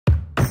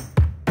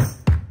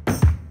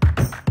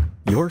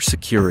Your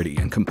security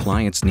and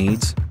compliance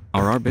needs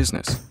are our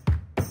business.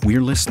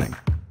 We're listening,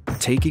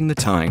 taking the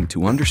time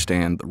to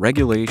understand the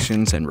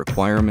regulations and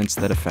requirements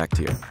that affect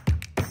you.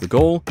 The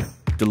goal?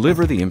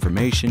 Deliver the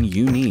information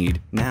you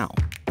need now.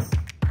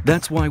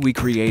 That's why we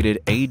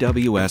created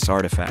AWS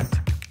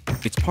Artifact.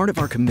 It's part of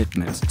our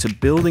commitment to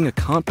building a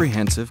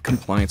comprehensive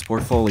compliance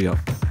portfolio.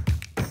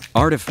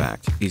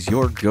 Artifact is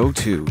your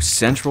go-to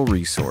central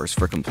resource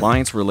for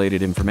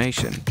compliance-related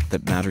information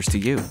that matters to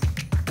you.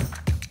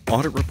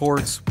 Audit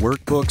reports,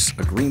 workbooks,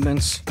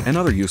 agreements, and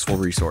other useful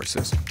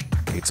resources.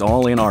 It's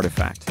all in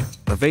Artifact,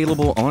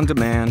 available on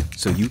demand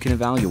so you can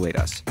evaluate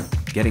us,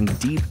 getting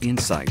deep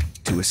insight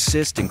to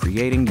assist in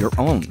creating your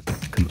own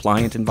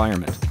compliant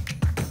environment.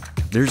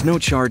 There's no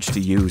charge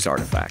to use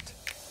Artifact,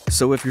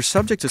 so if you're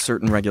subject to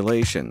certain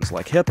regulations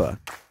like HIPAA,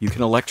 you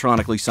can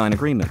electronically sign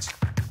agreements,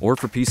 or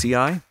for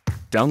PCI,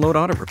 download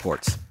audit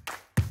reports.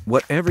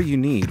 Whatever you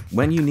need,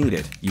 when you need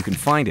it, you can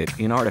find it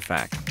in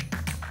Artifact.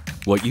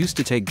 What used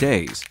to take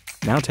days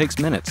now takes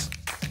minutes.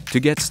 To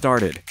get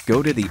started,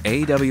 go to the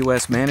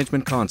AWS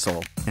Management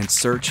Console and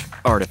search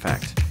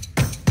Artifact.